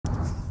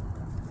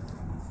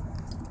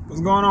What's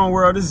going on,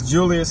 world? This is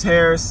Julius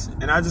Harris,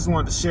 and I just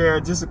wanted to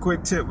share just a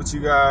quick tip with you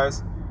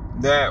guys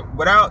that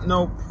without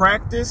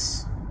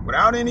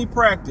any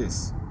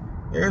practice,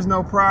 there's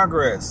no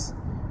progress.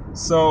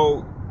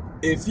 So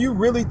if you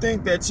really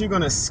think that you're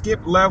going to skip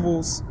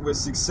levels with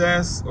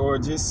success, or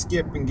just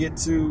skip and get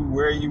to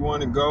where you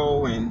want to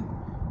go and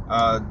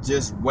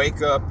just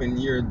wake up in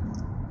your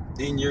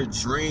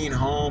dream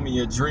home, in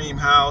your dream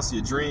house,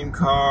 your dream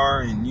car,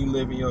 and you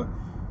live in your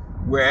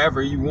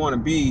wherever you want to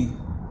be,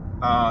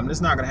 it's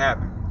not going to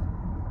happen.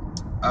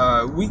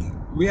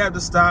 We have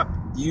to stop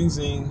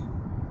using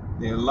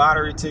the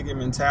lottery ticket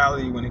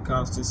mentality when it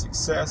comes to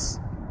success.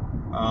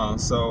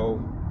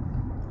 So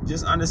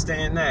just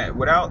understand that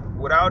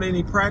without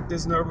any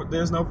practice,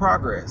 there's no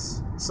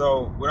progress.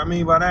 So what I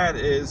mean by that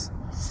is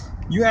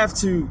you have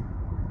to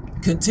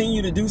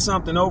continue to do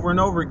something over and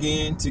over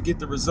again to get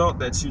the result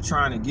that you're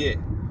trying to get.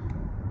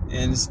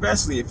 And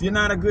especially if you're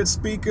not a good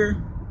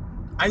speaker,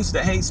 I used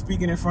to hate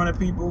speaking in front of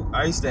people.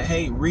 I used to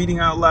hate reading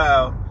out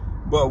loud.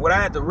 But what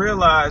I had to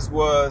realize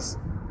was,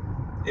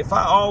 if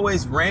I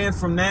always ran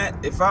from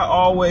that, if I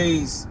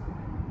always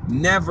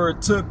never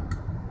took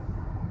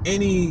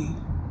any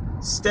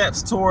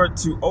steps toward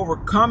to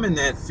overcoming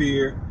that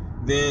fear,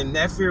 then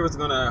that fear was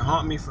going to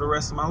haunt me for the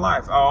rest of my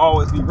life. I'll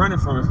always be running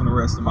from it for the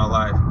rest of my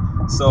life.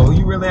 So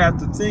you really have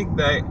to think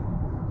that,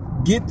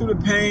 get through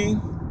the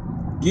pain,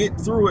 get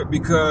through it,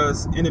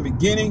 because in the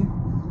beginning,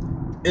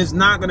 it's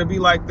not going to be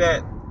like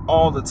that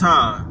all the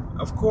time.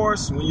 Of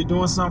course, when you're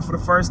doing something for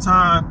the first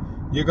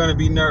time, you're going to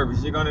be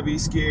nervous, you're going to be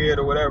scared,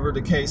 or whatever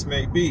the case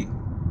may be.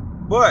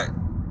 But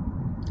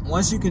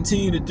once you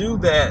continue to do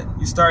that,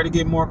 you start to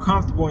get more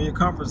comfortable, and your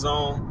comfort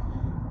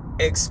zone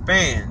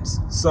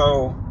expands.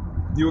 So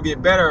you'll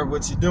get better at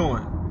what you're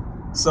doing.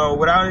 So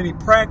without any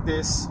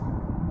practice,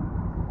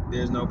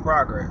 there's no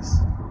progress.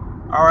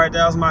 All right,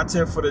 that was my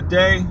tip for the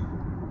day.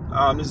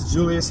 This is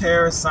Julius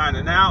Harris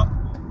signing out.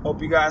 Hope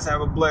you guys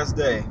have a blessed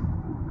day.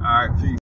 All right, peace.